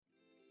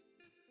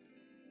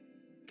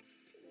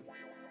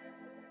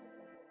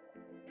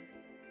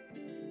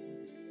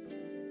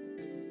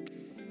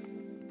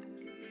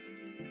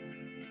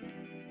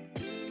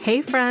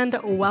Hey friend,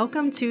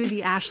 welcome to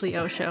the Ashley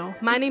O Show.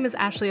 My name is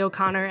Ashley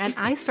O'Connor, and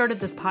I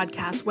started this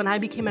podcast when I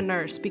became a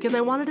nurse because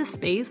I wanted a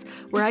space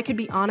where I could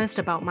be honest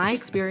about my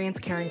experience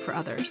caring for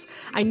others.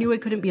 I knew I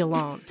couldn't be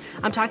alone.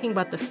 I'm talking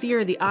about the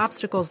fear, the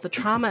obstacles, the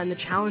trauma, and the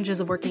challenges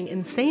of working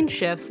insane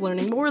shifts,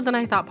 learning more than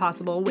I thought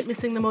possible,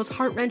 witnessing the most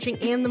heart-wrenching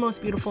and the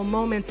most beautiful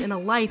moments in a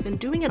life, and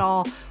doing it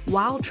all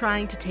while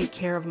trying to take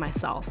care of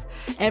myself.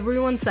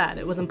 Everyone said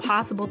it was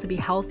impossible to be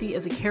healthy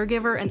as a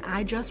caregiver, and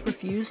I just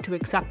refused to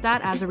accept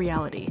that as a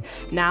reality.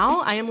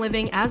 Now, I am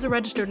living as a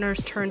registered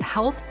nurse turned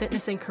health,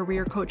 fitness, and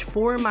career coach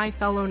for my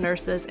fellow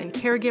nurses and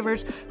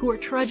caregivers who are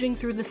trudging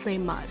through the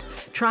same mud,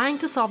 trying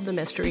to solve the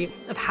mystery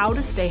of how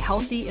to stay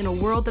healthy in a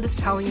world that is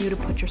telling you to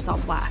put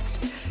yourself last.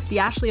 The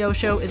Ashley O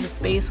Show is a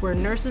space where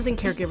nurses and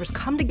caregivers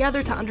come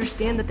together to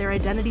understand that their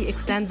identity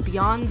extends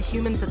beyond the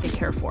humans that they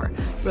care for,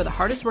 where the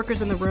hardest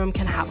workers in the room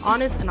can have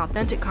honest and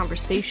authentic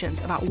conversations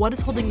about what is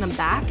holding them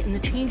back and the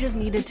changes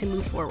needed to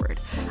move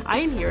forward. I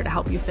am here to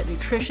help you fit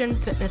nutrition,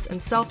 fitness,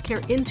 and self-care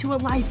into a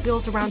life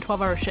built around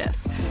 12-hour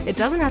shifts. It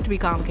doesn't have to be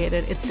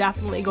complicated. It's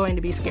definitely going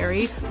to be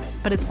scary,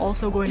 but it's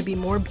also going to be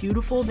more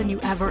beautiful than you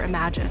ever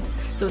imagined.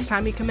 So it's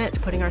time we commit to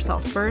putting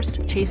ourselves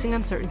first, chasing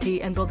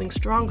uncertainty, and building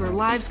stronger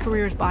lives,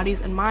 careers,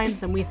 bodies, and minds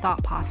than we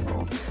thought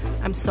possible.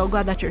 I'm so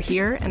glad that you're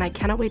here, and I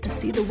cannot wait to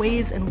see the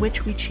ways in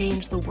which we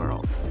change the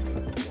world.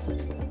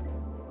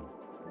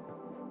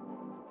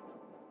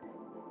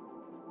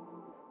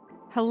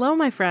 Hello,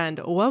 my friend.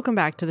 Welcome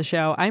back to the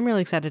show. I'm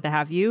really excited to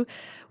have you.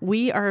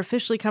 We are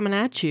officially coming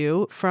at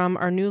you from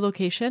our new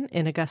location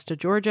in Augusta,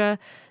 Georgia.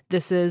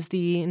 This is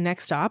the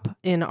next stop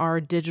in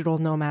our digital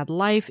nomad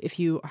life. If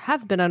you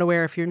have been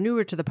unaware, if you're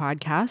newer to the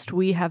podcast,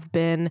 we have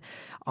been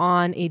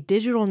on a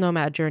digital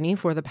nomad journey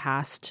for the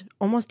past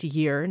almost a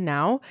year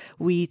now.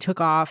 We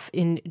took off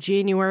in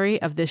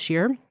January of this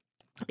year.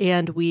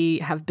 And we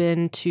have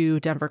been to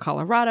Denver,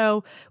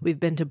 Colorado. We've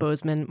been to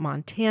Bozeman,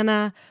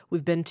 Montana.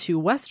 We've been to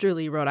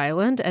Westerly, Rhode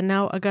Island, and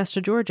now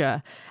Augusta,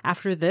 Georgia.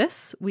 After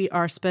this, we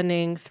are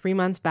spending 3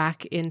 months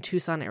back in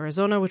Tucson,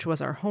 Arizona, which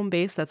was our home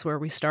base. That's where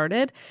we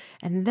started.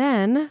 And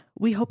then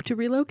we hope to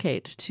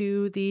relocate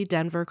to the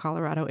Denver,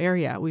 Colorado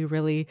area. We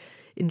really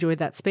enjoyed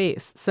that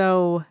space.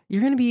 So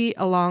you're going to be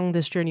along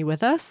this journey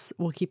with us.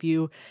 We'll keep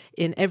you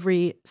in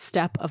every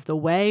step of the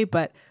way.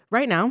 But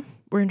right now,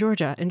 we're in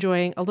Georgia,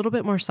 enjoying a little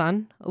bit more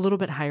sun, a little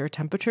bit higher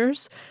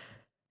temperatures,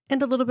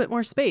 and a little bit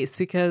more space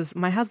because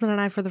my husband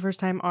and I, for the first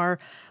time, are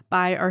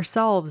by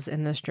ourselves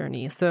in this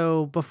journey.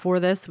 So before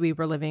this, we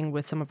were living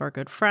with some of our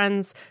good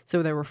friends.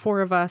 So there were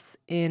 4 of us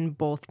in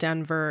both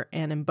Denver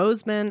and in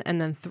Bozeman,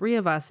 and then 3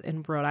 of us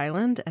in Rhode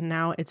Island. And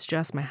now it's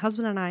just my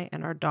husband and I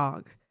and our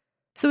dog.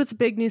 So it's a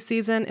big new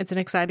season. It's an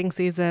exciting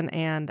season,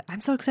 and I'm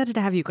so excited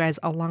to have you guys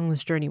along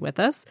this journey with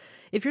us.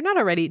 If you're not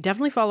already,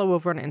 definitely follow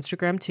over on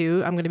Instagram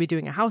too. I'm going to be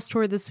doing a house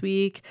tour this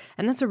week,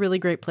 and that's a really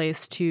great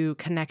place to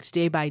connect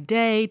day by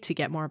day to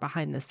get more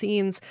behind the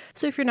scenes.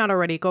 So if you're not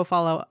already, go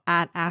follow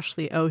at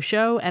Ashley O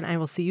Show, and I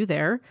will see you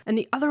there. And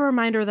the other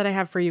reminder that I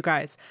have for you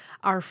guys,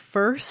 our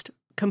first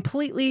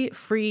completely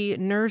free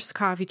nurse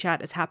coffee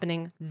chat is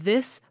happening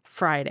this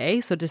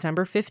Friday, so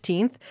December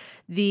 15th.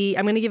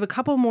 I'm going to give a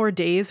couple more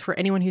days for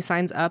anyone who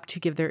signs up to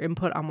give their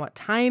input on what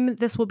time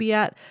this will be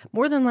at.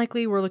 More than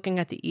likely, we're looking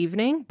at the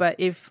evening, but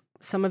if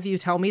some of you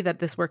tell me that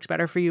this works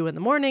better for you in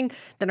the morning,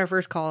 then our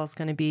first call is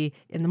going to be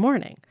in the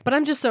morning. But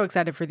I'm just so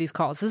excited for these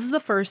calls. This is the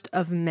first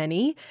of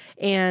many,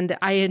 and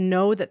I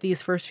know that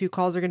these first few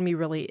calls are going to be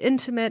really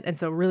intimate, and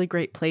so a really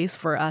great place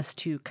for us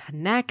to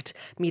connect,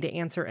 me to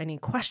answer any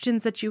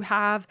questions that you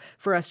have,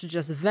 for us to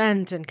just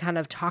vent and kind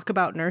of talk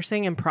about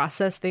nursing and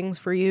process things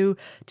for you,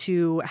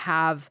 to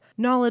have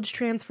knowledge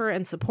transfer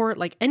and support,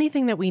 like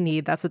anything that we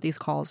need. That's what these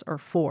calls are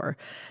for.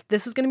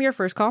 This is going to be our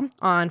first call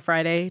on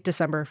Friday,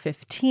 December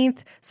 15th.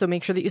 So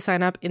make sure that you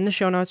sign up in the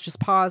show notes. Just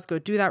pause, go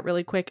do that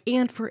really quick.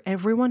 And for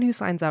everyone who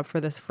signs up for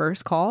this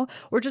first call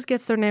or just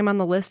gets their name on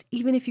the list,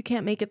 even if you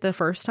can't make it the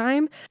first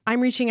time,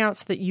 I'm reaching out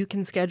so that you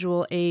can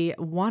schedule a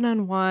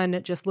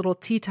one-on-one, just little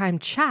tea time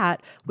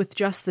chat with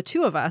just the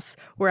 2 of us,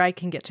 where I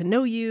can get to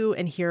know you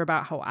and hear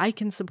about how I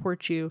can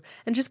support you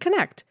and just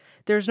connect.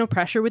 There's no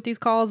pressure with these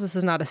calls. This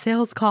is not a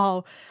sales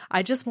call.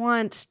 I just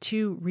want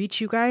to reach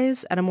you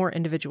guys at a more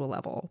individual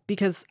level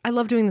because I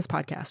love doing this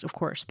podcast, of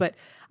course, but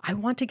I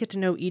want to get to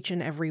know each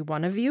and every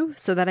one of you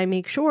so that I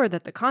make sure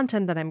that the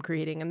content that I'm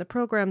creating and the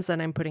programs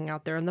that I'm putting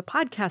out there and the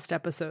podcast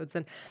episodes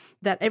and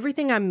that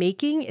everything I'm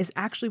making is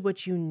actually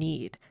what you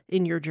need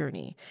in your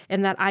journey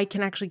and that I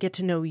can actually get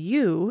to know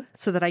you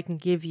so that I can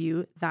give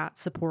you that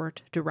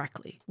support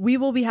directly. We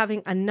will be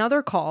having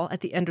another call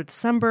at the end of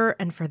December.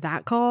 And for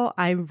that call,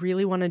 I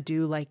really want to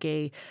do like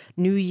a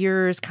New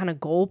Year's kind of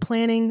goal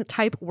planning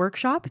type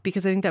workshop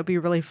because I think that would be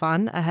really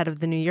fun ahead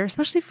of the new year,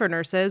 especially for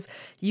nurses.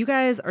 You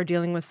guys are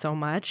dealing with so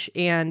much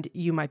and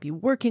you might be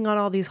working on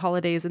all these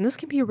holidays and this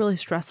can be a really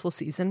stressful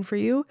season for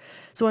you.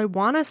 So I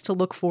want us to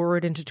look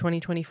forward into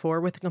 2024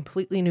 with a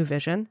completely new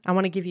vision. I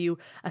want to give you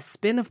a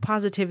spin of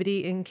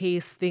positivity in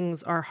case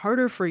things are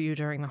harder for you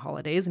during the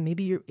holidays. And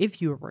maybe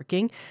if you're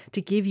working,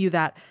 to give you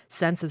that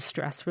sense of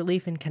stress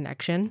relief and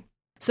connection.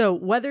 So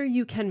whether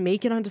you can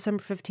make it on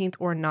December 15th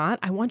or not,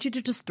 I want you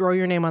to just throw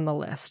your name on the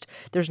list.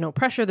 There's no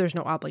pressure. There's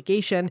no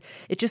obligation.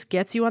 It just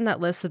gets you on that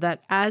list so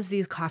that as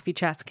these coffee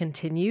chats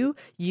continue,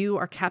 you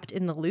are kept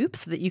in the loop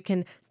so that you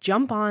can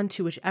jump on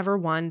to whichever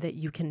one that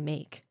you can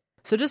make.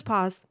 So just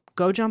pause,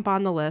 go jump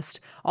on the list.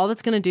 All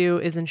that's going to do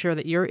is ensure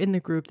that you're in the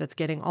group that's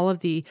getting all of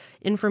the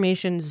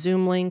information,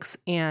 Zoom links,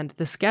 and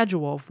the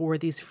schedule for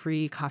these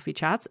free coffee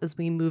chats as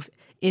we move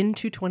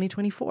into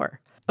 2024.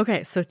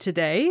 Okay, so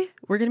today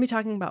we're going to be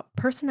talking about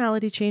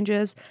personality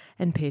changes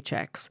and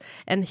paychecks.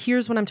 And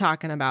here's what I'm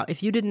talking about.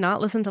 If you did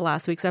not listen to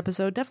last week's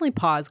episode, definitely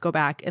pause, go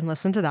back and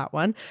listen to that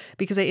one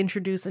because I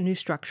introduce a new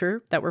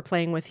structure that we're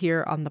playing with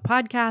here on the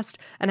podcast.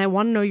 And I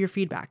want to know your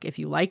feedback. If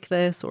you like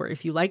this or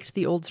if you liked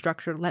the old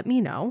structure, let me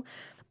know.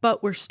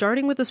 But we're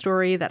starting with a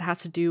story that has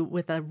to do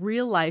with a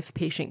real life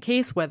patient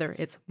case, whether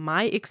it's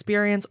my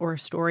experience or a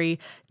story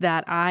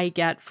that I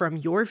get from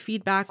your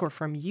feedback or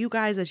from you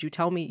guys as you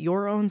tell me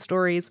your own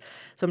stories.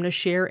 So I'm going to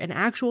share an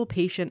actual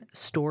patient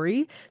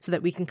story so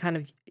that we can kind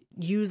of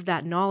use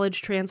that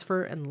knowledge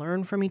transfer and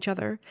learn from each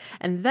other.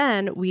 And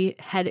then we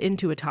head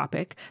into a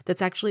topic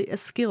that's actually a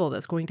skill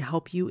that's going to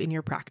help you in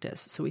your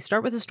practice. So we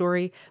start with a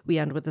story, we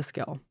end with a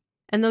skill.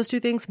 And those two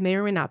things may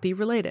or may not be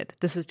related.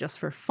 This is just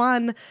for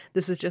fun.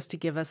 This is just to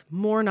give us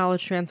more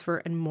knowledge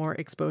transfer and more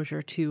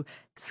exposure to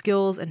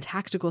skills and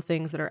tactical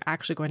things that are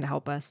actually going to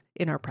help us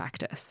in our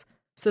practice.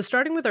 So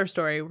starting with our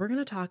story, we're going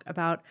to talk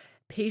about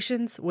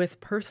patients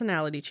with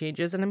personality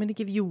changes. And I'm going to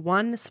give you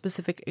one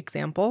specific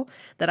example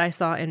that I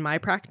saw in my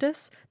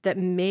practice that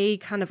may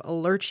kind of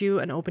alert you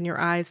and open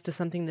your eyes to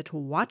something that to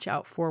watch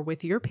out for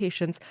with your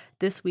patients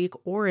this week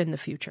or in the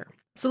future.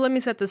 So let me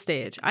set the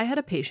stage. I had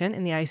a patient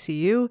in the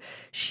ICU.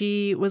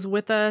 She was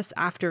with us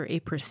after a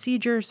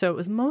procedure, so it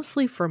was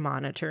mostly for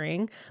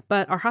monitoring,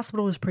 but our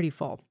hospital was pretty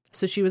full.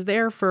 So she was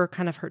there for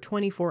kind of her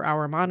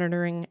 24-hour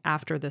monitoring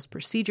after this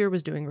procedure,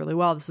 was doing really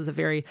well. This is a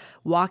very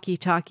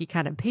walkie-talkie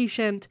kind of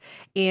patient,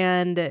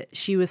 and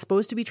she was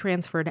supposed to be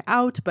transferred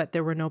out, but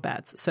there were no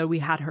beds. So we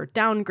had her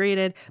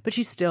downgraded, but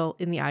she's still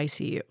in the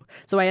ICU.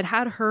 So I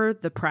had her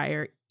the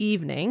prior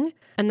evening,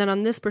 and then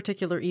on this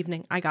particular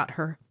evening, I got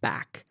her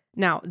back.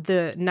 Now,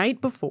 the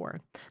night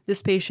before,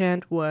 this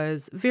patient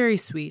was very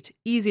sweet,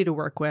 easy to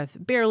work with,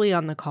 barely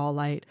on the call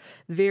light,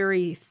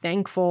 very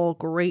thankful,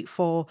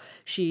 grateful.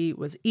 She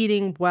was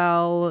eating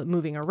well,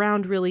 moving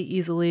around really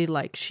easily,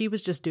 like she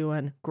was just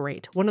doing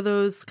great. One of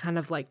those kind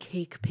of like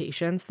cake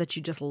patients that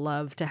you just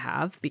love to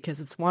have because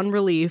it's one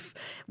relief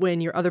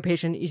when your other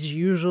patient is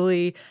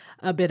usually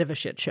a bit of a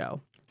shit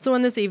show. So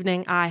on this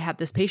evening, I had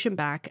this patient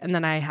back, and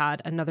then I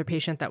had another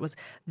patient that was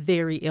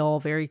very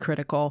ill, very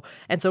critical.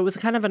 And so it was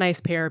kind of a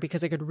nice pair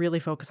because I could really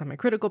focus on my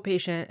critical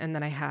patient, and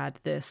then I had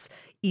this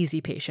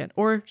easy patient,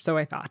 or so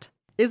I thought.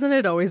 Isn't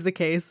it always the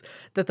case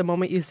that the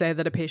moment you say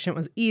that a patient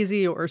was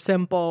easy or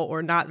simple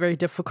or not very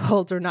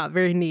difficult or not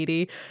very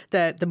needy,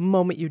 that the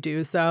moment you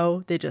do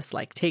so, they just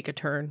like take a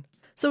turn?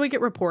 So we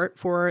get report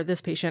for this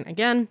patient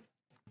again,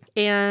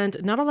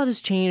 and not a lot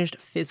has changed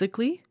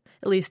physically.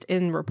 At least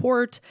in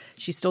report,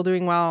 she's still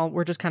doing well.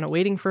 We're just kind of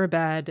waiting for a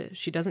bed.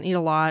 She doesn't eat a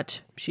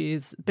lot.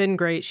 She's been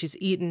great. She's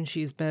eaten.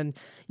 She's been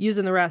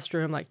using the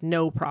restroom, like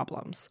no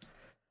problems.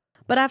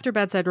 But after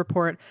bedside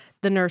report,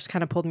 the nurse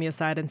kind of pulled me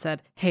aside and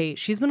said, hey,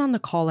 she's been on the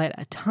call light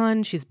a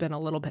ton. She's been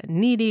a little bit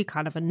needy,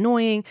 kind of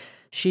annoying.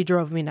 She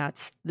drove me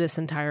nuts this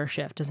entire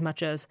shift, as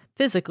much as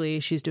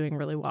physically she's doing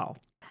really well.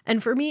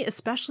 And for me,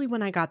 especially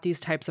when I got these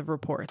types of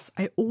reports,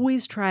 I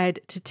always tried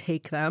to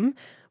take them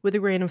with a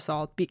grain of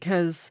salt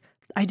because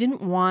I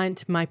didn't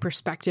want my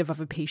perspective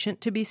of a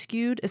patient to be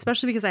skewed,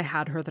 especially because I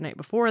had her the night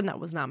before and that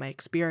was not my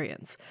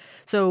experience.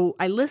 So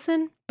I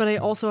listen, but I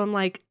also am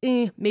like,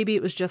 maybe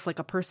it was just like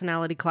a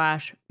personality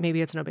clash. Maybe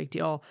it's no big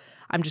deal.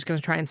 I'm just going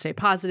to try and stay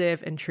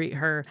positive and treat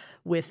her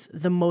with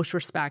the most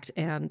respect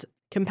and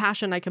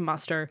compassion I can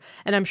muster.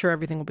 And I'm sure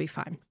everything will be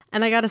fine.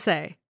 And I got to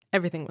say,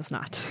 everything was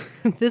not.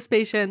 This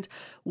patient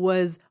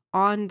was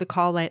on the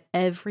call light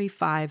every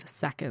 5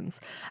 seconds.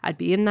 I'd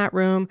be in that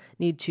room,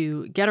 need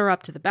to get her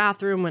up to the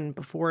bathroom when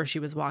before she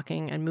was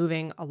walking and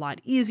moving a lot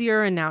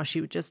easier. And now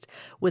she just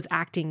was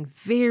acting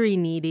very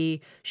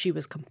needy. She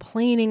was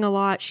complaining a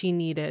lot. She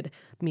needed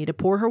me to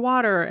pour her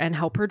water and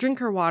help her drink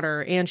her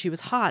water. And she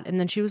was hot and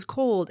then she was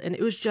cold. And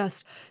it was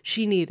just,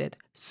 she needed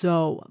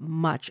so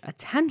much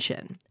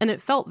attention. And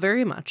it felt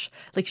very much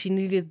like she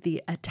needed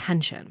the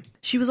attention.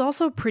 She was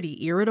also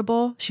pretty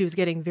irritable. She was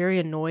getting very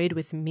annoyed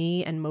with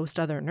me and most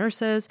other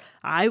nurses.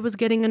 I was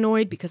getting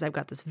annoyed because I've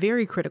got this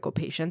very critical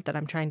patient that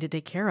I'm trying to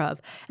take care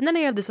of. And then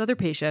I have this other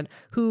patient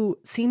who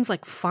seems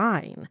like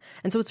fine.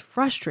 And so it's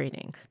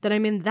frustrating that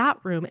I'm in that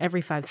room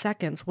every 5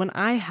 seconds when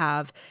I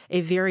have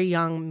a very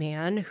young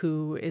man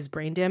who is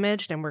brain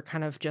damaged and we're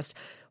kind of just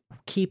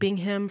keeping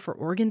him for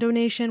organ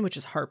donation, which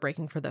is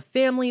heartbreaking for the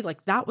family.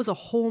 Like that was a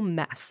whole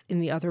mess in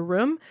the other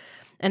room.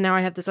 And now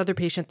I have this other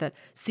patient that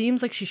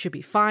seems like she should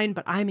be fine,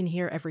 but I'm in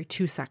here every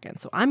 2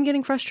 seconds. So I'm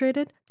getting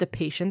frustrated. The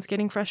patient's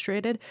getting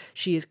frustrated.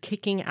 She is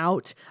kicking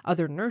out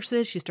other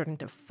nurses. She's starting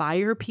to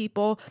fire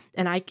people.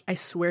 And I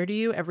swear to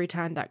you, every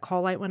time that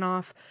call light went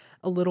off,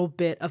 a little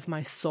bit of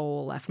my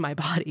soul left my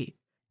body.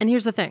 And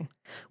here's the thing.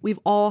 We've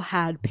all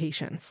had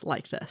patients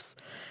like this.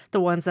 The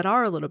ones that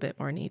are a little bit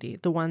more needy,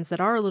 the ones that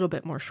are a little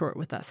bit more short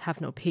with us,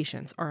 have no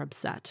patience, are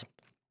upset.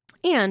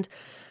 And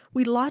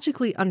we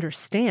logically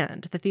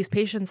understand that these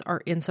patients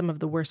are in some of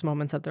the worst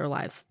moments of their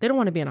lives. They don't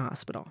want to be in a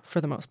hospital for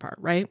the most part,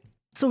 right?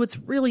 So it's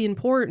really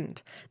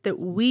important that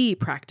we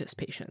practice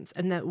patience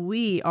and that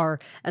we are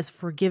as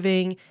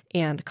forgiving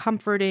and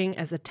comforting,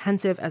 as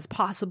attentive as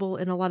possible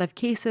in a lot of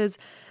cases,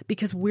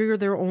 because we're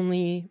their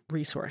only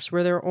resource.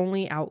 We're their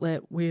only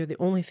outlet. We're the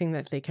only thing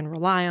that they can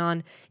rely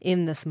on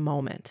in this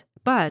moment.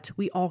 But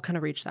we all kind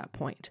of reach that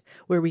point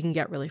where we can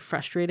get really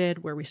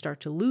frustrated, where we start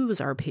to lose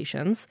our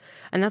patience.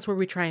 And that's where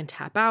we try and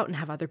tap out and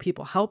have other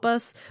people help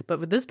us. But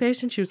with this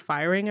patient, she was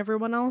firing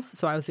everyone else.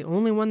 So I was the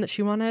only one that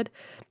she wanted.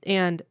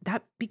 And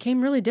that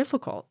became really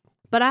difficult.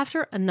 But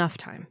after enough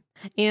time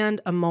and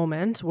a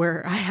moment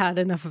where I had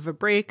enough of a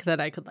break that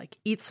I could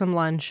eat some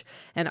lunch,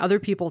 and other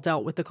people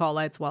dealt with the call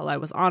lights while I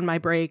was on my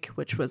break,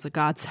 which was a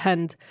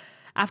godsend.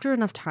 After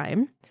enough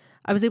time,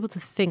 I was able to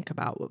think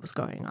about what was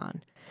going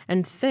on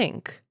and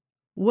think,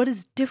 what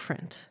is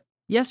different?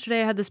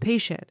 Yesterday I had this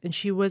patient and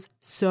she was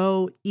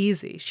so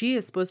easy. She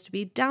is supposed to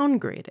be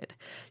downgraded.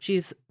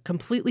 She's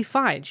completely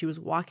fine. She was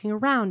walking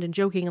around and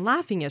joking and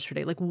laughing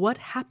yesterday. What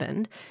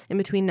happened in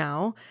between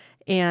now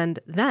and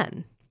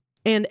then?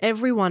 And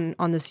everyone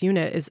on this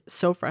unit is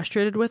so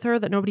frustrated with her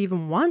that nobody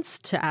even wants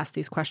to ask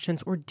these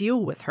questions or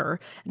deal with her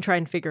and try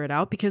and figure it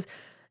out, because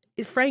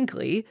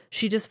frankly,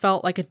 she just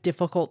felt like a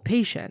difficult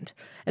patient.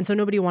 And so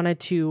nobody wanted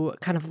to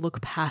kind of look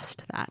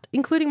past that,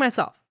 including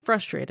myself,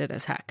 frustrated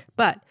as heck.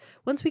 But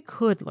once we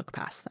could look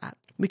past that,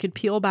 we could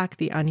peel back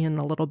the onion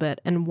a little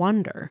bit and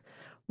wonder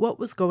what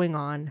was going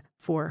on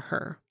for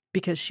her,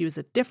 because she was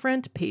a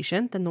different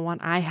patient than the one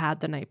I had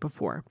the night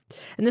before.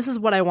 And this is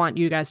what I want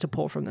you guys to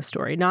pull from this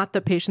story. Not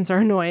that patients are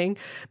annoying,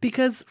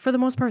 because for the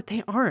most part,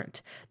 they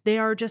aren't. They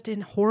are just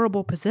in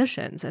horrible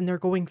positions and they're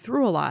going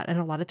through a lot. And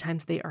a lot of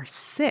times they are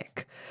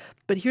sick.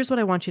 But here's what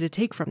I want you to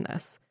take from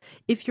this.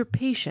 If your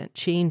patient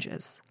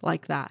changes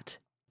like that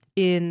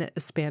in a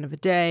span of a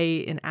day,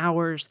 in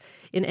hours,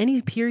 in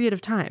any period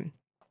of time,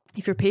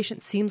 if your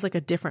patient seems like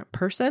a different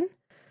person,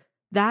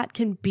 that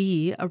can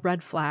be a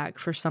red flag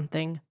for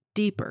something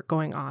deeper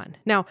going on.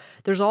 Now,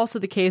 there's also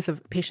the case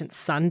of patient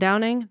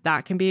sundowning.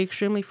 That can be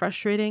extremely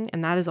frustrating,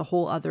 and that is a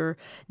whole other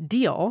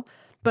deal.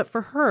 But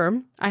for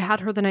her, I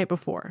had her the night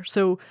before.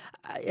 So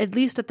at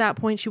least at that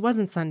point, she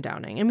wasn't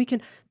sundowning. And we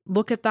can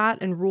look at that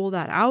and rule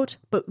that out,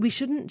 but we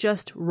shouldn't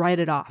just write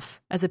it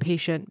off as a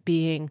patient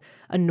being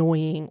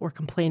annoying or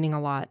complaining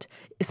a lot,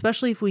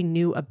 especially if we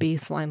knew a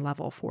baseline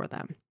level for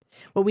them.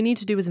 What we need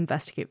to do is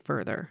investigate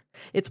further.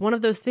 It's one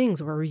of those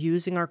things where we're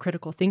using our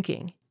critical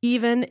thinking,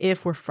 even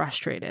if we're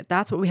frustrated.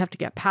 That's what we have to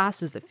get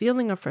past, is the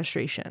feeling of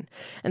frustration,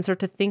 and start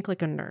to think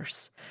like a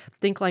nurse.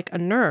 Think like a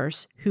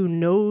nurse who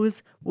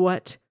knows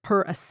what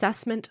her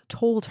assessment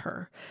told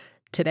her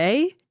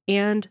today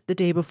and the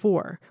day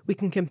before. We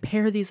can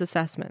compare these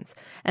assessments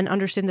and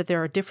understand that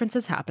there are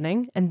differences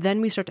happening, and then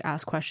we start to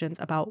ask questions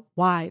about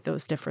why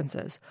those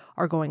differences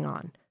are going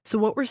on. So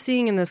what we're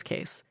seeing in this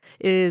case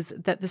is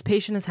that this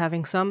patient is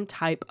having some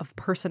type of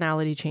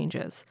personality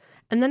changes.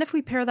 And then if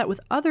we pair that with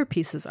other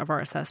pieces of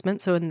our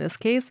assessment, so in this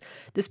case,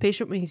 this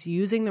patient was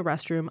using the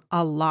restroom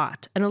a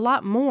lot, and a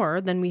lot more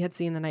than we had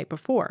seen the night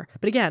before.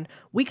 But again,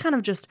 we kind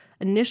of just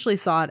initially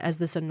saw it as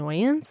this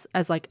annoyance,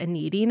 as like a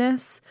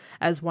neediness,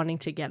 as wanting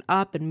to get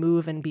up and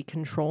move and be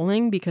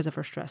controlling because of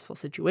her stressful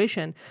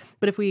situation.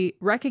 But if we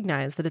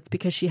recognize that it's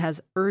because she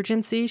has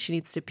urgency, she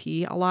needs to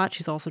pee a lot,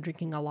 she's also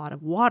drinking a lot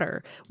of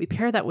water, we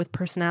pair that with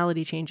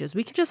personality changes,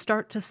 we can just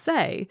start to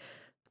say,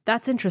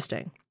 that's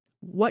interesting.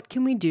 What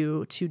can we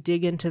do to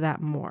dig into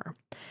that more?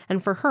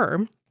 And for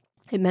her,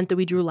 it meant that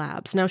we drew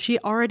labs. Now, she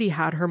already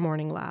had her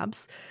morning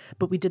labs,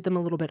 but we did them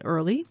a little bit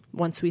early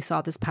once we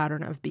saw this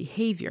pattern of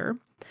behavior.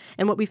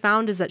 And what we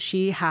found is that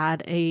she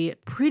had a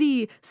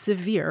pretty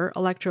severe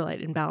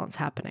electrolyte imbalance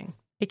happening.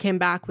 It came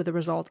back with a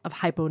result of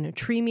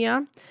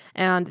hyponatremia,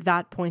 and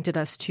that pointed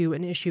us to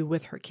an issue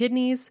with her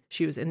kidneys.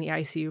 She was in the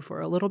ICU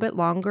for a little bit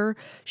longer.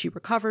 She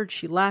recovered,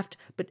 she left,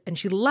 and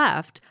she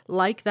left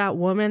like that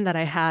woman that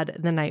I had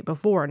the night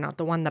before, not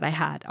the one that I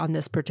had on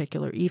this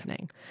particular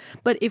evening.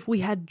 But if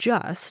we had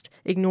just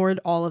ignored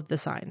all of the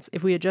signs,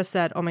 if we had just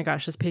said, oh my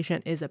gosh, this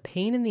patient is a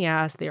pain in the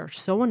ass, they are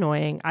so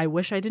annoying, I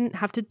wish I didn't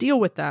have to deal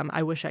with them,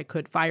 I wish I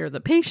could fire the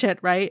patient,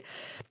 right?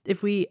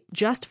 If we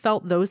just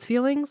felt those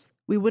feelings,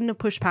 we wouldn't have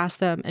pushed past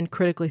them and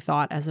critically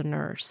thought as a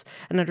nurse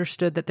and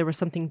understood that there was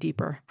something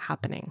deeper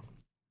happening.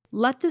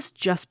 Let this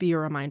just be a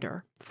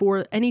reminder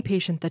for any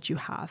patient that you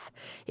have.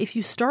 If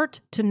you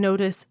start to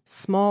notice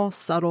small,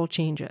 subtle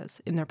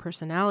changes in their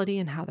personality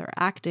and how they're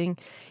acting,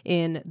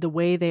 in the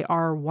way they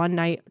are one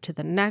night to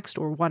the next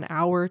or 1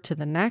 hour to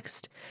the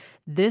next,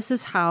 this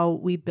is how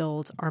we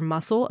build our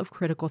muscle of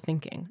critical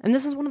thinking. And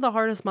this is one of the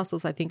hardest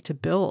muscles, I think, to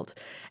build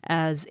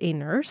as a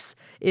nurse,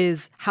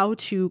 is how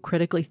to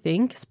critically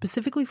think,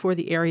 specifically for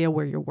the area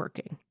where you're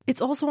working.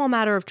 It's also a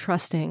matter of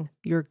trusting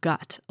your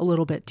gut a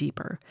little bit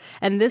deeper.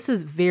 And this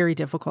is very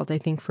difficult, I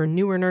think, for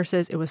newer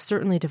nurses. It was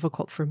certainly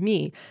difficult for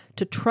me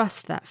to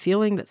trust that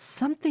feeling that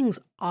something's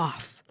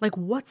off. Like,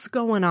 what's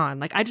going on?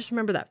 Like, I just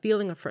remember that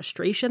feeling of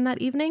frustration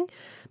that evening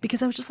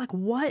because I was just like,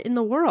 what in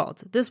the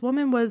world? This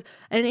woman was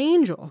an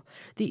angel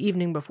the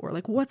evening before.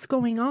 Like, what's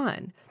going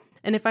on?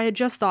 And if I had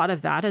just thought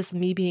of that as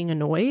me being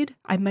annoyed,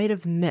 I might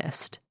have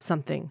missed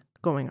something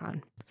going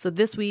on. So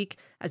this week,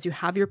 as you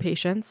have your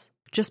patients,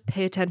 just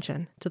pay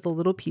attention to the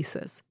little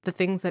pieces, the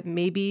things that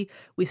maybe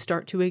we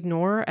start to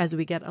ignore as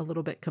we get a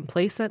little bit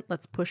complacent.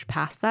 Let's push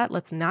past that.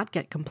 Let's not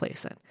get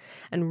complacent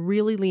and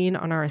really lean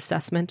on our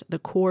assessment, the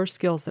core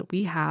skills that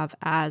we have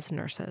as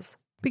nurses,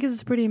 because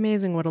it's pretty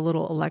amazing what a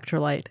little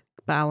electrolyte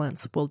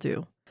balance will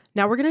do.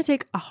 Now we're going to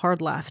take a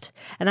hard left,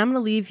 and I'm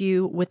going to leave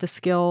you with a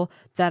skill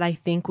that I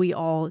think we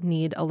all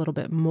need a little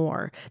bit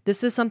more.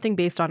 This is something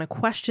based on a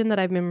question that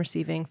I've been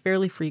receiving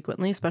fairly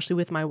frequently, especially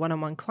with my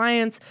one-on-one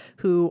clients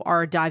who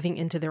are diving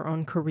into their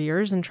own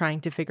careers and trying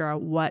to figure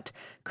out what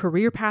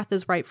career path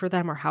is right for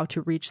them or how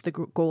to reach the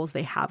goals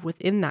they have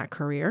within that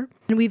career.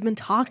 And we've been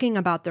talking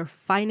about their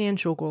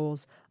financial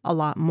goals a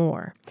lot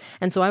more.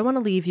 And so I want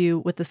to leave you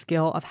with the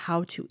skill of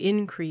how to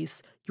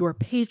increase your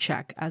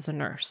paycheck as a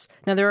nurse.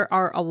 Now, there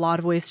are a lot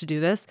of ways to do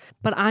this,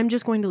 but I'm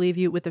just going to leave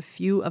you with a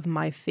few of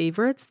my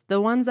favorites,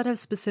 the ones that have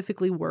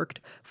specifically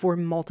worked for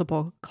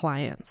multiple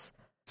clients.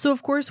 So,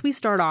 of course, we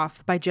start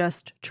off by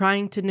just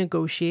trying to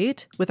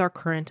negotiate with our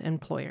current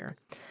employer.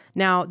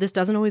 Now, this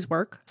doesn't always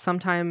work.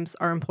 Sometimes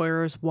our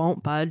employers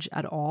won't budge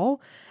at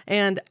all.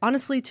 And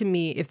honestly, to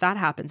me, if that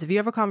happens, if you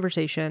have a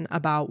conversation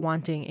about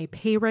wanting a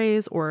pay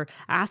raise or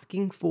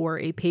asking for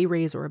a pay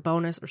raise or a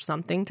bonus or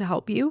something to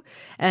help you,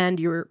 and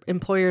your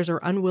employers are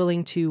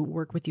unwilling to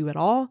work with you at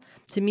all,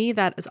 to me,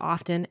 that is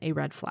often a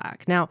red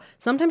flag. Now,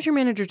 sometimes your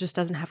manager just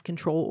doesn't have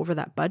control over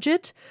that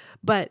budget,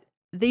 but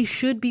they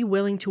should be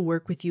willing to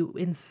work with you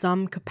in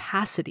some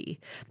capacity.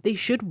 They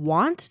should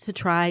want to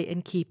try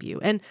and keep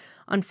you. And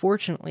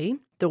unfortunately,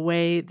 the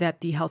way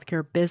that the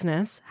healthcare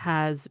business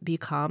has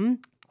become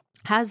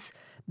has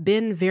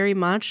been very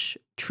much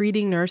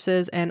treating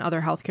nurses and other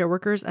healthcare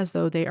workers as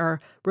though they are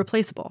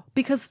replaceable,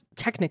 because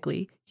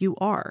technically you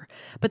are.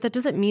 But that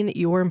doesn't mean that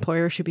your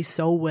employer should be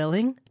so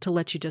willing to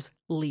let you just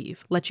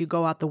leave, let you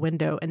go out the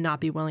window and not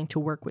be willing to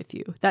work with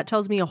you. That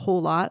tells me a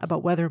whole lot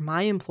about whether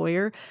my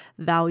employer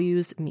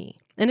values me.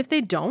 And if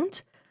they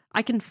don't,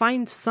 I can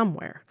find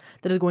somewhere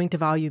that is going to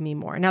value me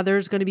more. Now,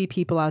 there's going to be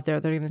people out there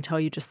that are going to tell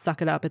you, just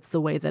suck it up. It's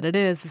the way that it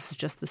is. This is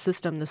just the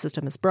system. The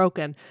system is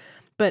broken.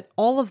 But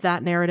all of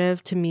that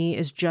narrative to me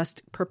is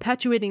just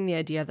perpetuating the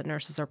idea that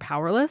nurses are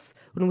powerless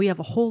when we have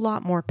a whole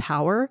lot more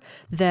power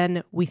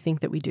than we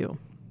think that we do.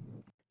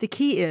 The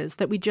key is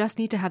that we just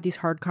need to have these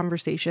hard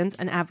conversations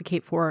and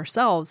advocate for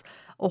ourselves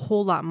a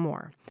whole lot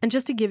more. And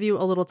just to give you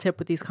a little tip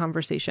with these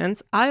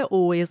conversations, I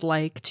always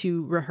like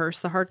to rehearse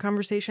the hard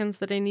conversations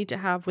that I need to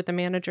have with the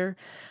manager,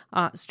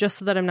 just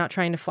so that I'm not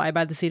trying to fly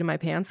by the seat of my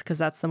pants, because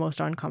that's the most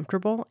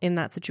uncomfortable in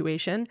that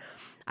situation.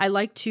 I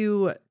like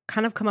to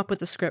kind of come up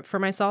with a script for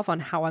myself on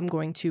how I'm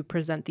going to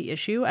present the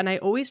issue. And I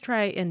always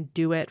try and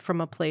do it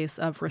from a place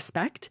of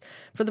respect.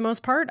 For the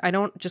most part, I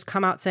don't just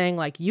come out saying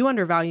like, you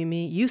undervalue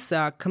me, you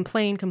suck,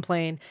 complain,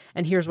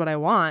 and here's what I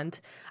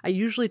want. I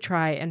usually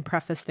try and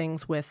preface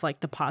things with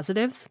like the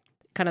positives,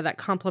 kind of that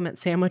compliment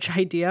sandwich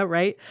idea,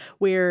 right?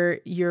 Where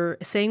you're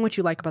saying what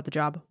you like about the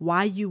job,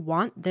 why you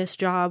want this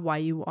job, why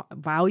you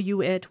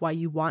value it, why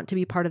you want to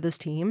be part of this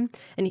team,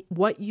 and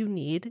what you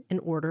need in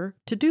order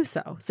to do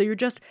so. So you're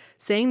just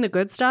saying the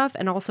good stuff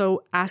and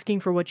also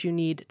asking for what you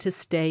need to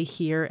stay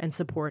here and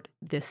support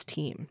this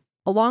team.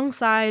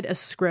 Alongside a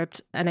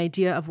script, an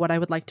idea of what I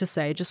would like to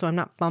say, just so I'm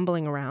not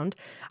fumbling around,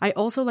 I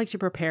also like to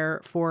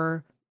prepare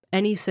for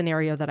any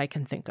scenario that I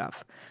can think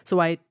of. So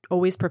I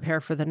always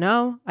prepare for the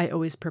no. I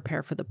always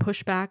prepare for the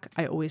pushback.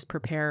 I always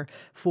prepare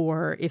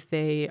for if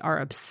they are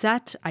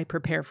upset. I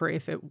prepare for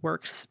if it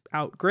works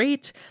out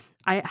great.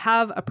 I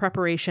have a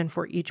preparation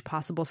for each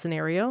possible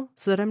scenario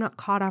so that I'm not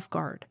caught off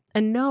guard.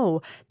 And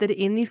know that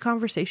in these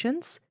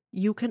conversations,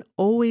 you can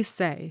always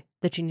say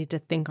that you need to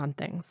think on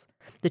things,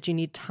 that you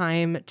need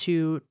time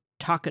to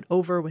talk it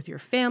over with your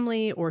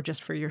family or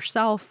just for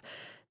yourself.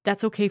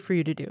 That's okay for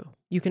you to do.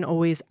 You can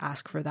always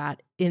ask for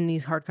that in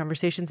these hard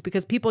conversations,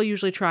 because people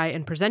usually try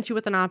and present you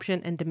with an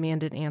option and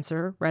demand an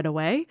answer right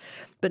away,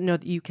 but know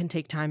that you can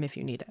take time if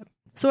you need it.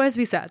 So as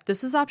we said,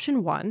 this is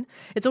option one.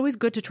 It's always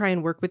good to try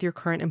and work with your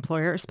current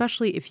employer,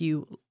 especially if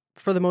you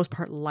for the most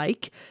part,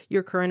 like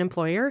your current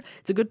employer,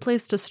 it's a good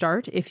place to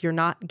start if you're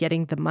not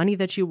getting the money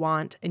that you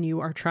want and you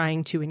are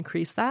trying to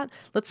increase that.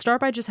 Let's start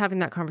by just having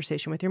that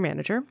conversation with your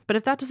manager. But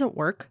if that doesn't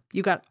work,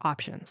 you got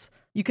options.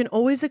 You can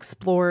always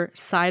explore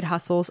side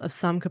hustles of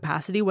some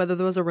capacity, whether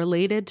those are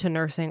related to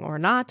nursing or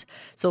not.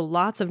 So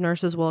lots of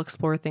nurses will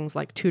explore things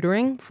like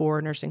tutoring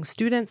for nursing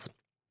students.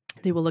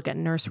 They will look at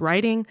nurse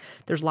writing.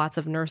 There's lots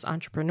of nurse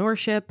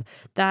entrepreneurship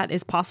that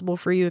is possible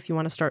for you if you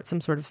want to start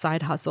some sort of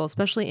side hustle,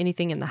 especially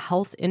anything in the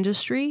health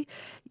industry.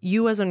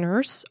 You as a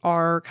nurse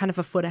are kind of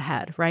a foot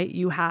ahead, right?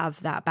 You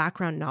have that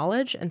background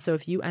knowledge. And so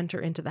if you enter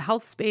into the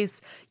health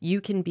space,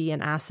 you can be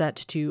an asset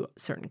to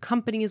certain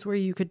companies where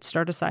you could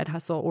start a side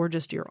hustle or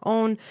just your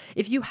own.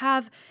 If you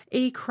have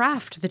a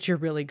craft that you're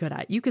really good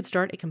at, you could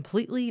start a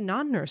completely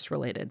non-nurse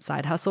related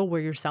side hustle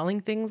where you're selling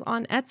things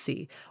on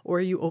Etsy or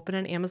you open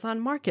an Amazon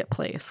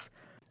marketplace.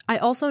 I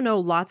also know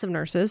lots of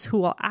nurses who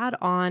will add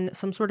on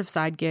some sort of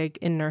side gig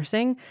in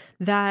nursing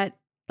that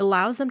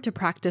allows them to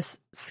practice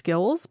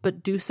skills,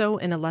 but do so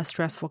in a less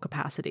stressful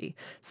capacity.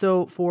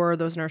 So for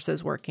those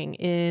nurses working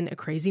in a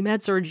crazy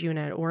med-surg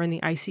unit or in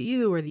the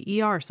ICU or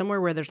the ER, somewhere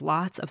where there's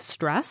lots of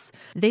stress,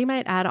 they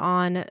might add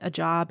on a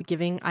job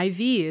giving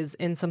IVs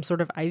in some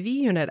sort of IV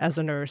unit as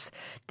a nurse.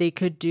 They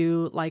could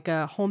do like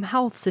a home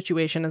health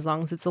situation as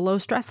long as it's a low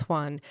stress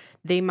one.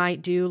 They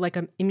might do like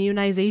an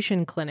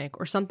immunization clinic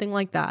or something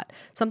like that.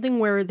 Something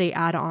where they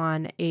add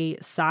on a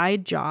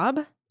side job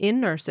in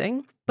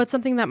nursing, but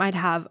something that might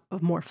have a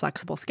more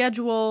flexible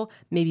schedule,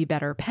 maybe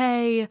better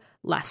pay,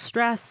 less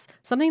stress,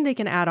 something they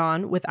can add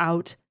on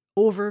without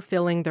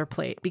overfilling their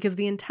plate. Because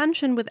the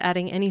intention with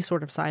adding any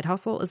sort of side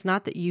hustle is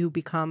not that you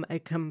become a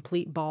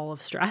complete ball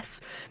of stress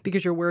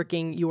because you're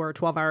working your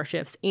 12-hour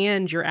shifts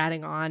and you're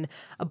adding on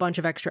a bunch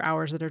of extra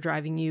hours that are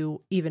driving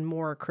you even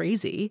more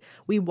crazy.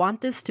 We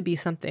want this to be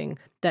something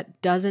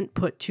that doesn't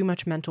put too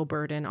much mental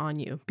burden on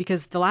you,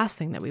 because the last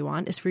thing that we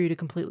want is for you to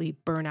completely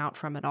burn out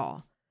from it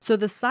all. So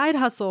the side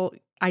hustle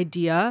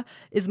idea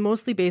is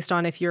mostly based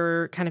on if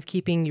you're kind of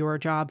keeping your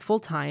job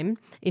full-time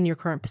in your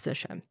current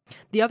position.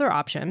 The other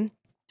option,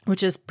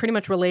 which is pretty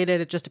much related,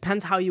 it just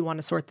depends how you want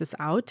to sort this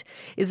out,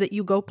 is that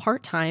you go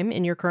part-time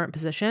in your current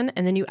position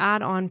and then you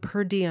add on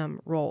per diem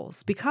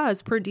roles,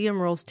 because per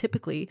diem roles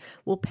typically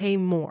will pay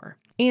more.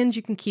 And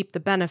you can keep the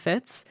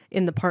benefits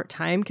in the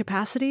part-time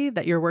capacity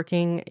that you're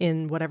working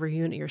in whatever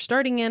unit you're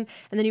starting in,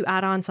 and then you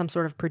add on some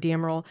sort of per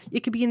diem role.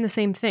 It could be in the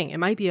same thing. It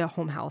might be a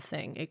home health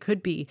thing. It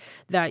could be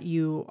that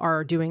you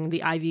are doing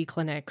the IV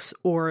clinics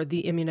or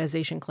the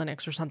immunization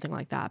clinics or something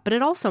like that. But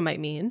it also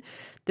might mean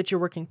that you're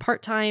working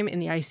part-time in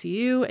the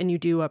ICU and you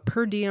do a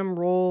per diem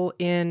role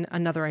in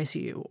another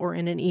ICU or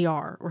in an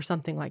ER or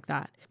something like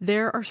that.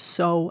 There are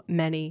so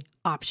many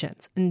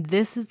options, and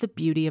this is the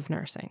beauty of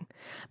nursing.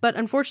 But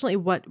unfortunately,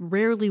 what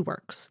rarely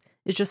works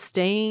is just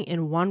staying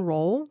in one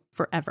role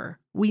forever.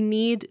 We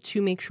need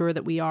to make sure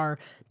that we are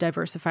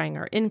diversifying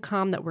our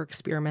income, that we're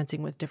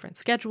experimenting with different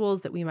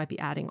schedules, that we might be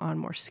adding on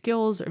more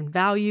skills and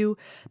value,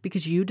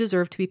 because you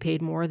deserve to be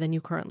paid more than you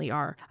currently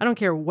are. I don't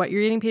care what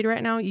you're getting paid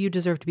right now, you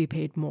deserve to be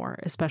paid more,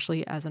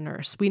 especially as a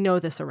nurse. We know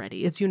this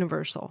already. It's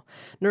universal.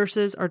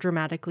 Nurses are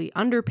dramatically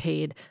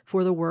underpaid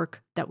for the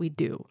work that we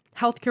do.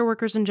 Healthcare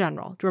workers in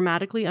general,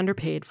 dramatically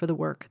underpaid for the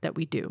work that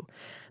we do.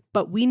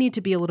 But we need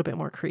to be a little bit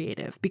more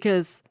creative,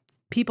 because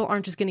people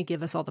aren't just going to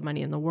give us all the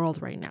money in the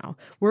world right now.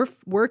 We're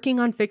working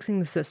on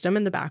fixing the system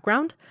in the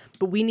background,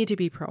 but we need to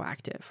be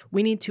proactive.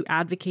 We need to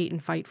advocate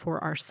and fight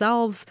for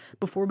ourselves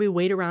before we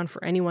wait around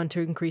for anyone to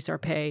increase our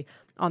pay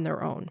on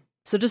their own.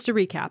 So just to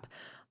recap,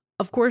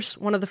 of course,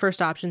 one of the first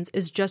options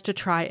is just to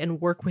try and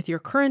work with your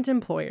current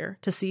employer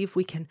to see if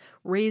we can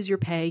raise your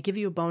pay, give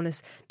you a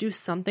bonus, do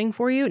something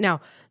for you.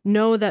 Now,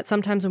 know that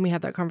sometimes when we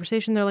have that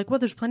conversation, they're like, well,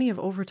 there's plenty of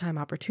overtime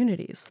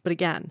opportunities. But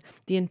again,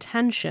 the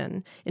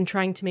intention in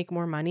trying to make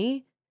more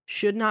money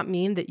should not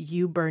mean that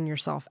you burn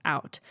yourself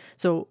out.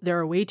 So there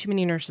are way too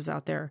many nurses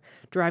out there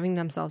driving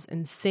themselves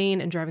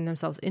insane and driving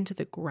themselves into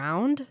the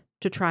ground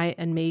to try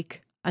and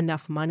make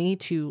enough money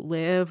to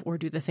live or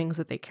do the things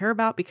that they care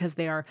about, because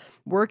they are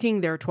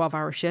working their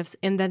 12-hour shifts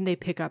and then they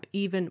pick up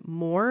even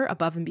more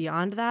above and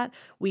beyond that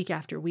week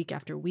after week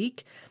after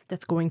week.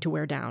 That's going to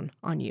wear down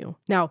on you.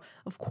 Now,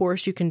 of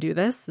course, you can do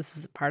this. This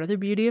is part of the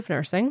beauty of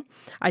nursing.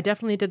 I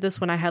definitely did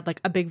this when I had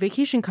like a big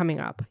vacation coming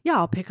up. Yeah,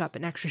 I'll pick up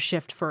an extra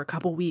shift for a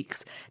couple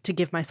weeks to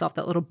give myself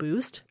that little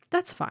boost.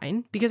 That's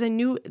fine, because I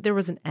knew there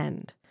was an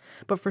end.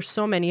 But for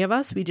so many of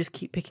us, we just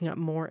keep picking up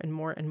more and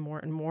more and more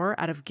and more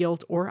out of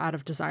guilt or out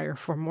of desire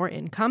for more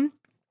income.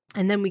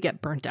 And then we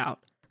get burnt out.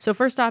 So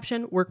first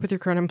option, work with your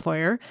current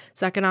employer.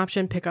 Second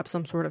option, pick up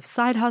some sort of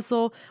side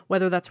hustle,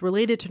 whether that's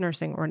related to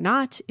nursing or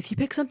not. If you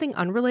pick something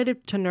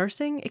unrelated to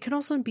nursing, it can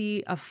also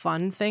be a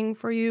fun thing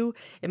for you.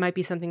 It might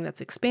be something that's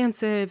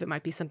expansive. It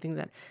might be something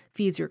that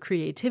feeds your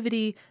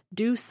creativity.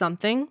 Do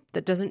something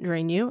that doesn't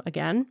drain you,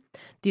 again.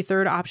 The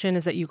third option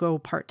is that you go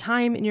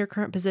part-time in your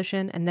current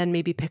position and then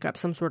maybe pick up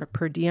some sort of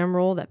per diem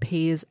role that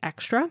pays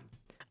extra.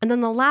 And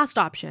then the last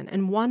option,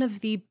 and one of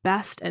the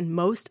best and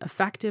most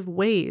effective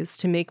ways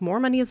to make more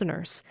money as a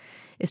nurse,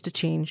 is to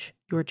change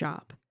your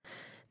job.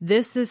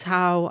 This is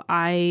how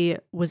I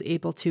was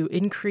able to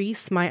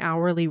increase my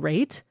hourly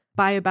rate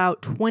by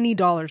about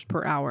 $20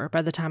 per hour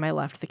by the time I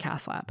left the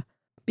cath lab.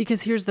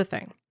 Because here's the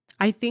thing.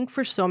 I think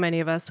for so many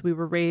of us, we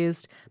were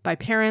raised by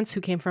parents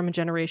who came from a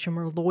generation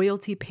where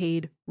loyalty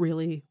paid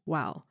really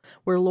well,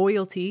 where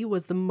loyalty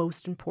was the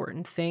most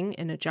important thing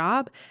in a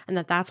job, and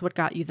that's what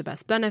got you the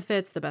best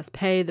benefits, the best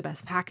pay, the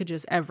best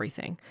packages,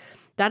 everything.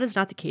 That is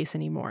not the case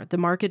anymore. The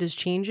market is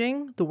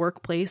changing, the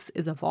workplace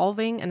is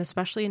evolving, and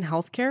especially in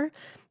healthcare,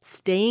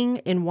 staying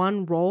in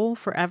one role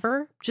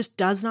forever just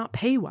does not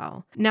pay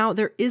well. Now,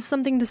 there is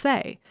something to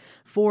say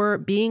for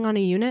being on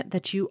a unit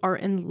that you are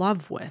in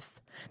love with,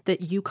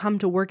 that you come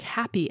to work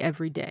happy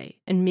every day.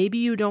 And maybe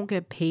you don't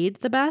get paid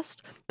the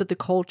best, but the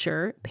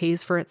culture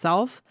pays for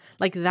itself.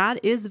 Like, that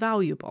is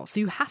valuable.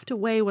 So you have to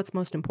weigh what's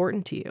most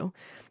important to you.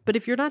 But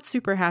if you're not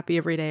super happy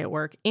every day at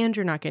work and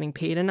you're not getting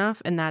paid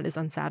enough and that is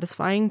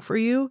unsatisfying for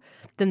you,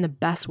 then the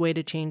best way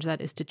to change that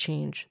is to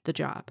change the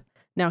job.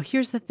 Now,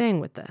 here's the thing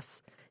with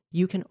this.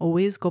 You can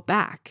always go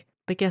back.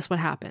 But guess what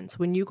happens?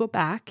 When you go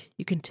back,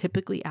 you can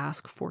typically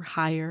ask for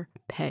higher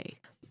pay.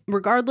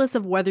 Regardless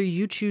of whether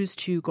you choose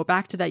to go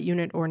back to that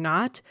unit or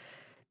not,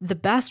 the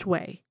best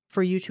way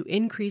for you to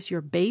increase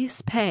your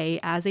base pay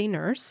as a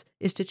nurse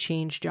is to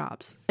change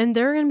jobs. And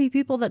there are going to be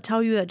people that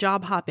tell you that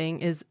job hopping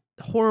is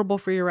horrible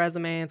for your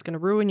resume, it's going to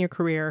ruin your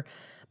career.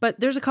 But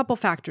there's a couple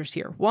factors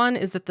here. One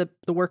is that the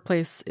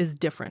workplace is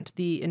different.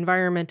 The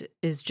environment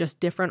is just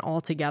different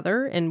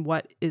altogether in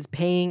what is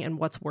paying and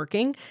what's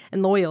working.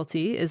 And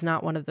loyalty is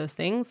not one of those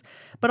things.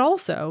 But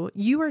also,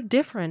 you are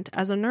different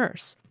as a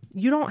nurse.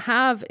 You don't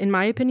have, in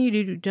my opinion,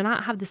 you do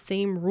not have the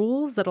same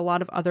rules that a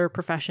lot of other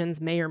professions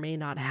may or may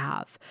not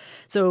have.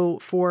 So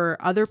for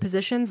other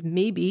positions,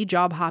 maybe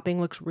job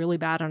hopping looks really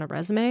bad on a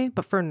resume,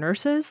 but for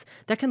nurses,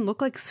 that can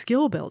look like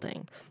skill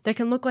building. That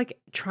can look like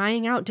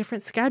trying out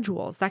different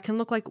schedules. That can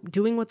look like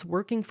doing what's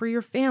working for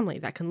your family.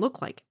 That can look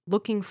like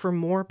looking for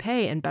more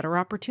pay and better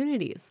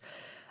opportunities.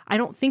 I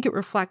don't think it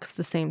reflects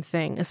the same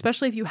thing,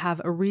 especially if you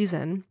have a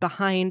reason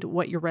behind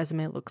what your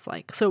resume looks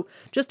like. So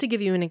just to give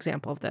you an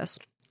example of this,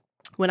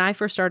 when I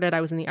first started, I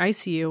was in the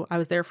ICU. I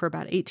was there for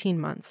about 18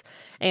 months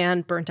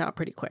and burnt out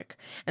pretty quick.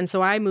 And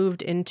so I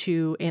moved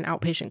into an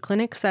outpatient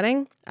clinic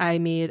setting. I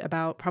made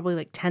about probably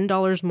like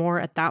 $10 more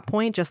at that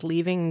point, just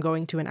leaving and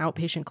going to an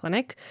outpatient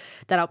clinic.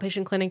 That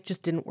outpatient clinic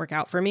just didn't work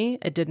out for me.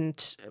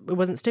 It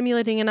wasn't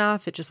stimulating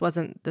enough. It just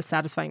wasn't the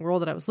satisfying role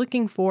that I was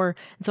looking for.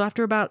 And so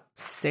after about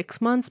 6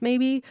 months,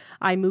 maybe,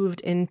 I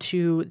moved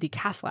into the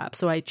cath lab.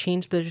 So I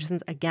changed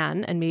positions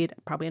again and made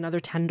probably another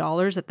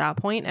 $10 at that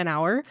point an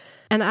hour.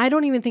 And I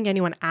don't even think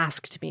anyone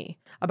asked me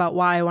about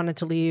why I wanted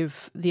to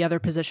leave the other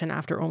position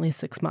after only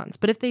 6 months.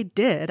 But if they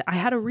did, I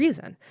had a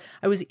reason.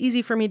 It was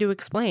easy for me to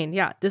explain.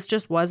 Yeah, this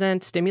just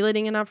wasn't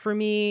stimulating enough for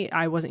me.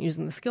 I wasn't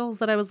using the skills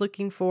that I was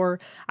looking for.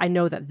 I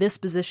know that this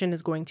position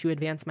is going to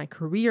advance my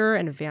career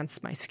and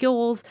advance my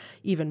skills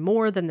even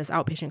more than this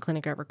outpatient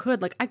clinic ever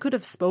could. Like, I could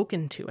have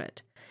spoken to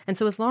it. And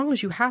so as long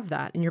as you have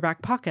that in your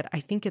back pocket, I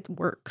think it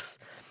works.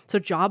 So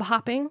job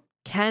hopping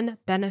can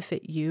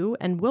benefit you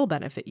and will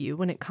benefit you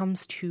when it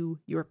comes to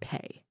your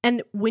pay.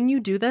 And when you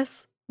do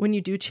this, when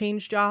you do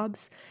change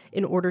jobs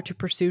in order to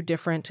pursue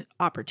different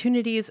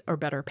opportunities or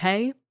better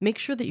pay, make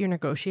sure that you're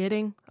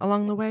negotiating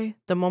along the way.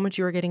 The moment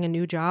you are getting a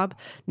new job,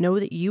 know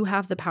that you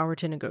have the power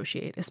to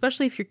negotiate,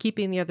 especially if you're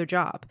keeping the other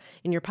job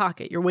in your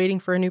pocket. You're waiting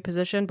for a new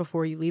position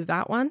before you leave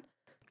that one.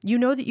 You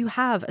know that you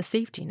have a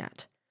safety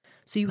net.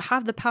 So you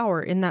have the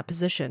power in that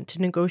position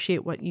to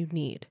negotiate what you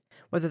need.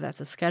 Whether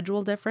that's a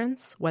schedule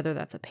difference, whether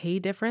that's a pay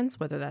difference,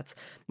 whether that's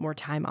more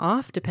time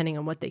off, depending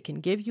on what they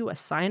can give you, a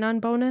sign-on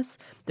bonus.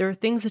 There are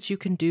things that you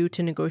can do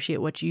to negotiate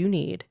what you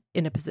need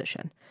in a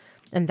position.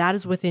 And that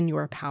is within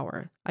your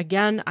power.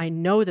 Again, I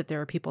know that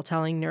there are people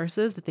telling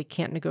nurses that they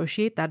can't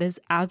negotiate. That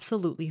is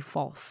absolutely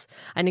false.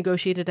 I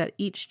negotiated at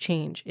each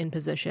change in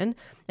position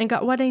and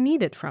got what I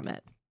needed from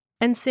it.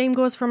 And same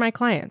goes for my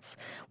clients.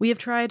 We have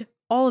tried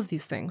all of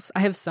these things. I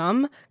have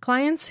some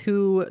clients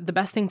who the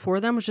best thing for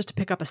them was just to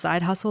pick up a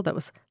side hustle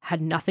that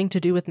had nothing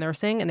to do with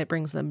nursing, and it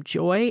brings them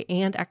joy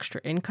and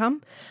extra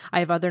income. I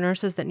have other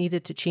nurses that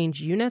needed to change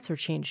units or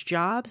change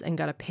jobs and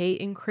got a pay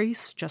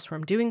increase just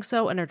from doing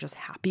so and are just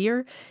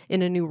happier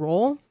in a new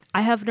role.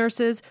 I have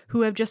nurses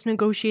who have just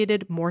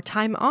negotiated more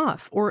time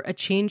off or a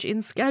change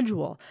in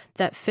schedule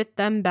that fit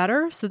them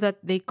better so that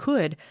they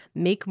could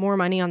make more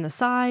money on the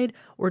side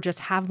or just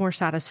have more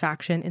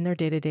satisfaction in their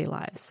day-to-day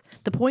lives.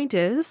 The point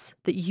is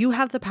that you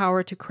have the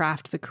power to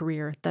craft the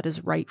career that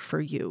is right for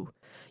you.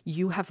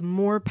 You have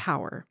more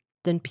power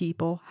than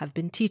people have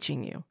been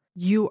teaching you.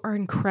 You are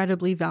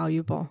incredibly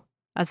valuable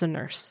as a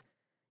nurse.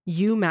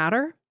 You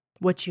matter.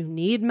 What you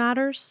need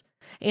matters.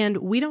 And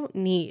we don't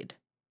need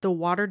the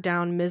watered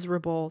down,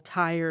 miserable,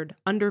 tired,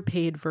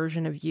 underpaid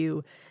version of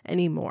you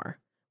anymore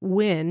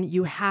when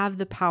you have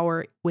the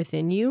power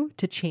within you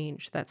to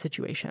change that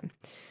situation.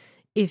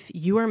 If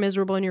you are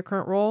miserable in your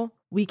current role,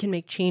 we can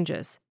make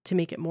changes to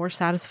make it more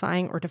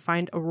satisfying or to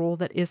find a role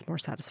that is more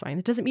satisfying.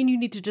 It doesn't mean you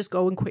need to just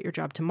go and quit your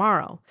job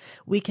tomorrow.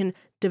 We can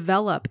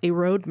develop a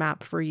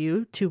roadmap for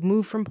you to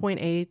move from point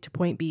A to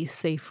point B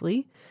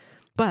safely,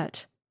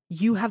 but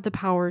you have the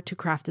power to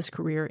craft this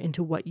career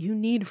into what you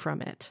need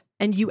from it.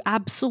 And you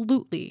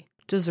absolutely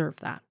deserve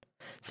that.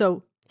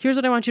 So here's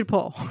what I want you to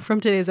pull from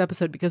today's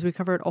episode, because we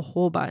covered a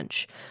whole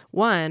bunch.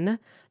 One,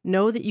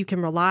 know that you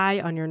can rely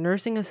on your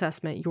nursing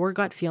assessment, your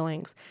gut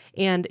feelings,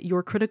 and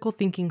your critical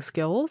thinking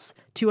skills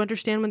to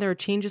understand when there are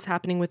changes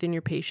happening within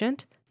your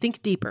patient.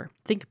 Think deeper,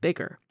 think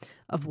bigger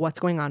of what's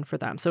going on for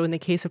them. So in the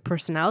case of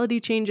personality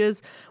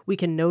changes, we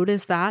can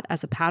notice that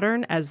as a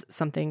pattern, as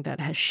something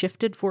that has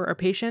shifted for our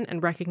patient,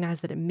 and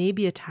recognize that it may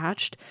be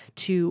attached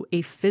to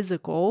a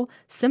physical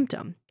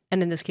symptom.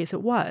 And in this case,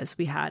 it was.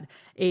 We had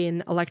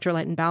an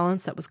electrolyte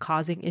imbalance that was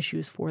causing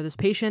issues for this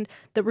patient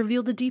that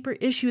revealed a deeper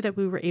issue that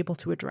we were able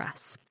to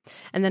address.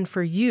 And then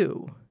for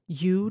you,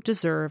 you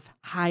deserve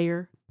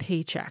higher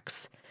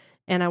paychecks.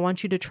 And I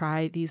want you to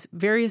try these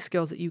various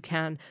skills that you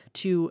can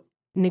to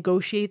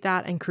negotiate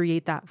that and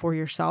create that for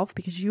yourself,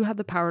 because you have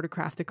the power to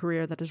craft the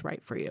career that is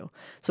right for you.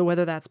 So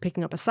whether that's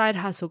picking up a side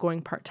hustle,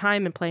 going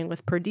part-time and playing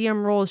with per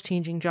diem roles,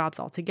 changing jobs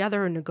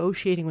altogether, or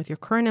negotiating with your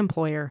current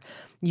employer,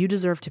 you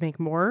deserve to make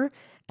more.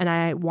 And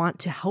I want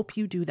to help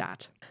you do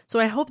that. So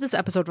I hope this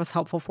episode was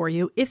helpful for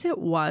you. If it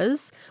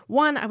was,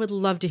 one, I would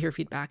love to hear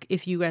feedback.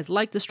 If you guys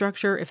like the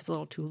structure, if it's a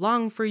little too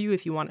long for you,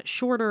 if you want it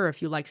shorter, if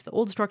you liked the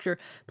old structure,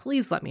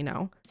 please let me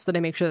know so that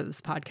I make sure that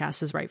this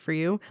podcast is right for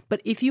you.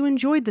 But if you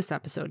enjoyed this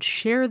episode,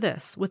 share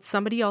this with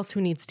somebody else who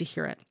needs to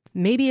hear it.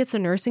 Maybe it's a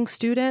nursing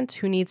student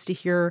who needs to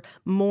hear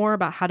more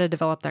about how to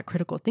develop that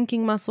critical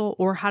thinking muscle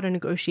or how to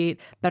negotiate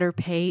better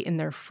pay in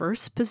their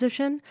first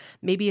position.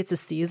 Maybe it's a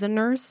seasoned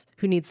nurse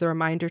who needs the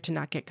reminder to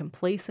not get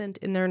complacent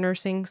in their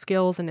nursing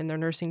skills and in their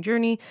nursing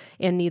journey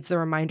and needs the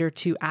reminder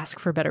to ask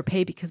for better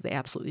pay because they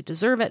absolutely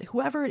deserve it.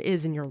 Whoever it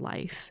is in your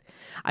life,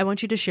 I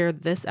want you to share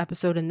this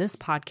episode and this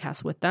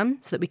podcast with them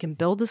so that we can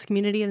build this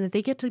community and that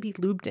they get to be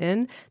looped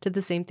in to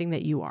the same thing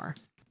that you are.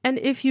 And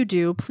if you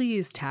do,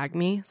 please tag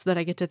me so that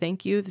I get to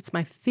thank you. That's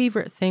my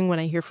favorite thing when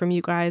I hear from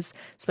you guys,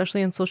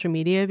 especially on social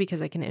media,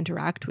 because I can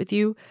interact with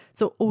you.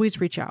 So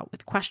always reach out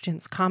with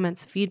questions,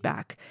 comments,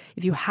 feedback.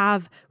 If you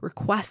have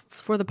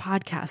requests for the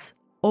podcast,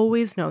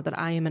 always know that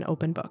I am an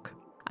open book.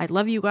 I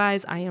love you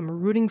guys. I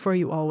am rooting for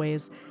you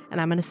always,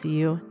 and I'm going to see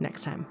you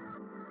next time.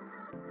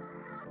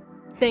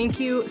 Thank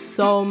you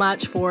so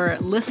much for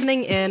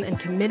listening in and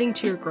committing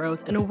to your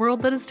growth in a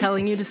world that is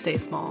telling you to stay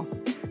small.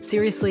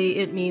 Seriously,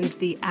 it means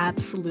the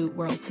absolute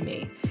world to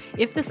me.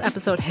 If this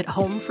episode hit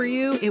home for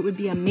you, it would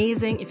be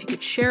amazing if you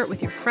could share it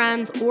with your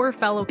friends or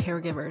fellow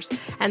caregivers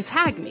and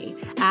tag me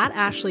at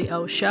Ashley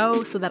O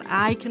Show so that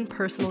I can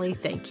personally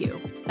thank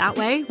you. That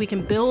way, we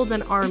can build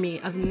an army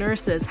of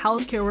nurses,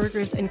 healthcare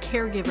workers, and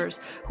caregivers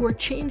who are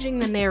changing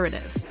the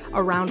narrative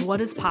around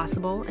what is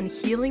possible and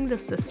healing the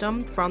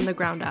system from the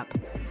ground up.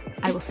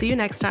 I will see you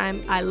next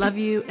time. I love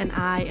you, and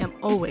I am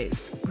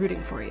always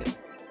rooting for you.